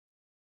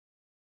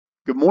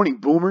Good morning,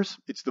 boomers.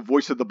 It's the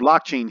voice of the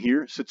blockchain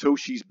here,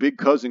 Satoshi's big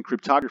cousin,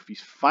 cryptography's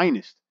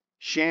finest,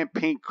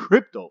 Champagne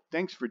Crypto.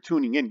 Thanks for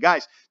tuning in.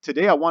 Guys,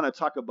 today I want to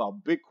talk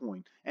about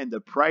Bitcoin and the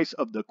price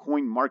of the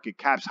coin market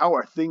caps. How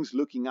are things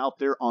looking out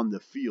there on the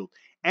field?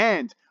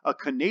 And a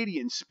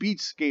Canadian speed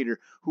skater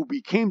who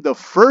became the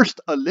first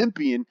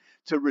Olympian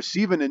to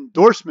receive an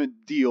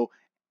endorsement deal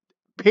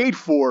paid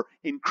for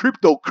in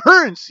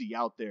cryptocurrency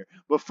out there.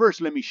 But first,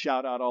 let me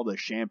shout out all the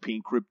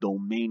champagne crypto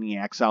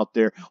maniacs out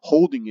there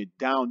holding it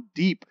down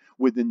deep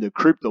within the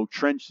crypto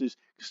trenches,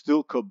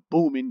 still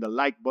kabooming the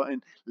like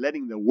button,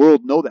 letting the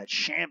world know that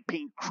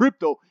champagne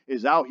crypto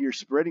is out here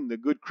spreading the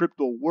good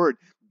crypto word.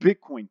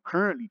 Bitcoin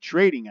currently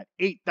trading at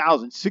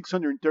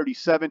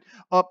 8,637,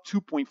 up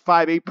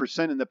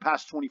 2.58% in the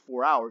past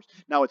 24 hours.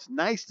 Now, it's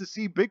nice to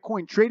see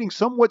Bitcoin trading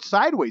somewhat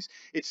sideways.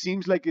 It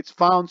seems like it's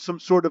found some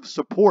sort of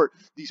support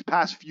these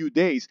past few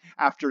days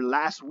after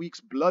last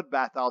week's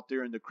bloodbath out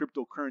there in the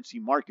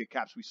cryptocurrency market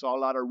caps. We saw a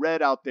lot of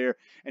red out there,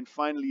 and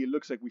finally it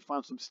looks like we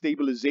found some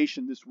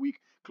stabilization this week,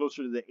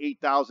 closer to the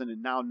 8,000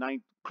 and now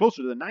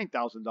closer to the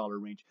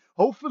 $9,000 range.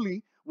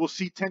 Hopefully, we'll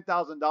see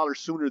 $10,000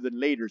 sooner than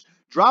later.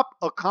 Drop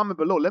a comment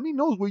below. Let me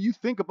know what you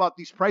think about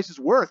these prices.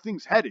 Where are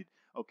things headed?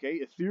 Okay,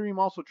 Ethereum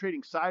also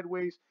trading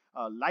sideways.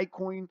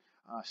 Litecoin,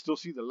 still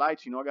see the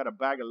lights. I got a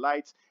bag of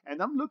lights,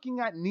 and I'm looking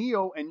at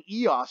Neo and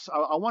EOS.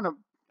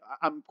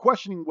 I'm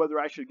questioning whether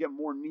I should get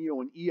more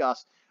Neo and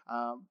EOS.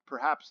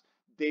 Perhaps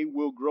they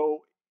will grow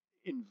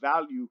in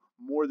value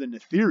more than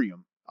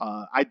Ethereum.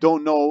 I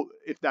don't know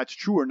if that's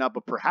true or not,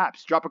 but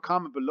perhaps. Drop a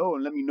comment below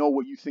and let me know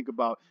what you think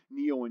about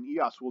Neo and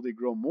EOS. Will they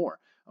grow more?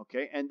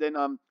 Okay, and then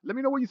let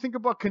me know what you think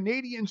about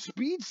Canadian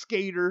speed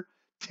skater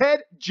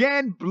Ted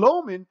Jan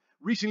Bloman.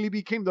 Recently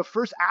became the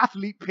first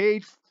athlete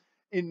paid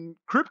in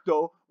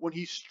crypto when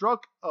he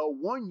struck a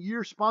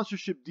 1-year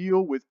sponsorship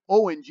deal with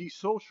ONG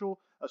Social,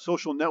 a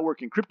social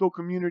network and crypto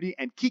community,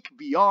 and Keek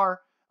VR,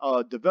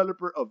 a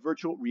developer of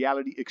virtual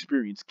reality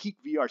experience. Keek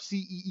VR,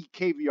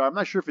 Ceek VR. I'm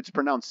not sure if it's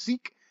pronounced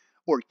Seek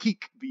or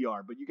Keek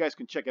VR, but you guys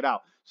can check it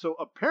out. So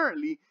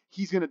apparently,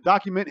 he's going to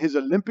document his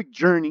Olympic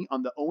journey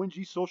on the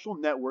ONG Social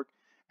network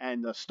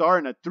and star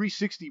in a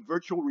 360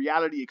 virtual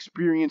reality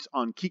experience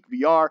on Keek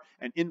VR.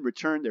 And in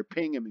return, they're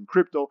paying him in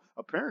crypto.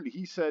 Apparently,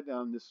 he said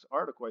on this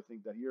article, I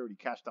think, that he already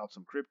cashed out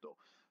some crypto.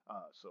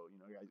 So,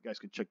 you guys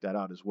can check that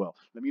out as well.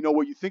 Let me know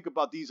what you think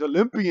about these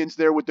Olympians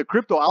there with the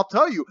crypto. I'll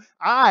tell you,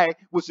 I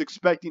was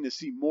expecting to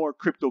see more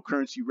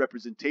cryptocurrency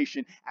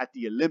representation at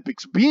the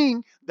Olympics,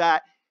 being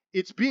that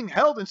it's being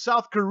held in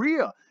South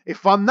Korea.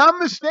 If I'm not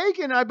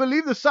mistaken, I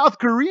believe the South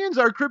Koreans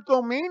are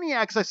crypto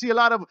maniacs. I see a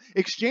lot of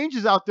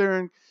exchanges out there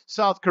in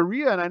South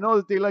Korea, and I know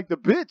that they like the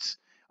bits,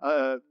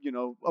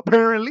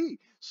 apparently.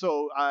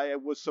 So I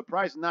was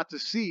surprised not to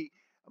see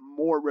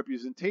more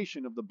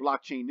representation of the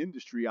blockchain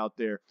industry out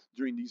there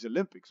during these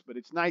Olympics. But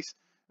it's nice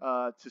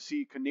to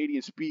see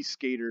Canadian speed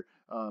skater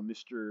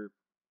Mr.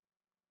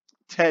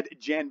 Ted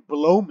Jan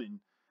Bloman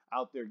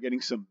out there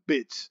getting some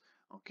bits.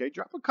 Okay,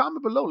 drop a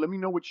comment below. Let me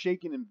know what's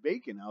shaking and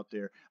baking out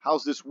there.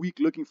 How's this week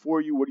looking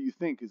for you? What do you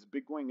think? Is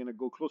Bitcoin going to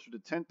go closer to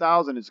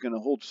 10,000? It's going to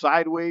hold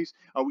sideways?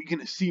 Are we going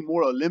to see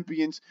more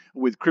Olympians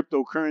with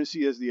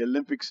cryptocurrency as the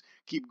Olympics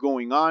keep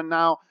going on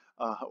now?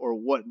 Or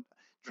what?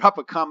 Drop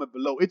a comment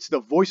below. It's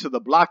the voice of the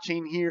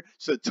blockchain here.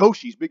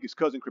 Satoshi's biggest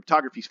cousin,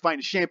 cryptography's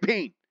finest,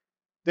 Champagne.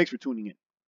 Thanks for tuning in.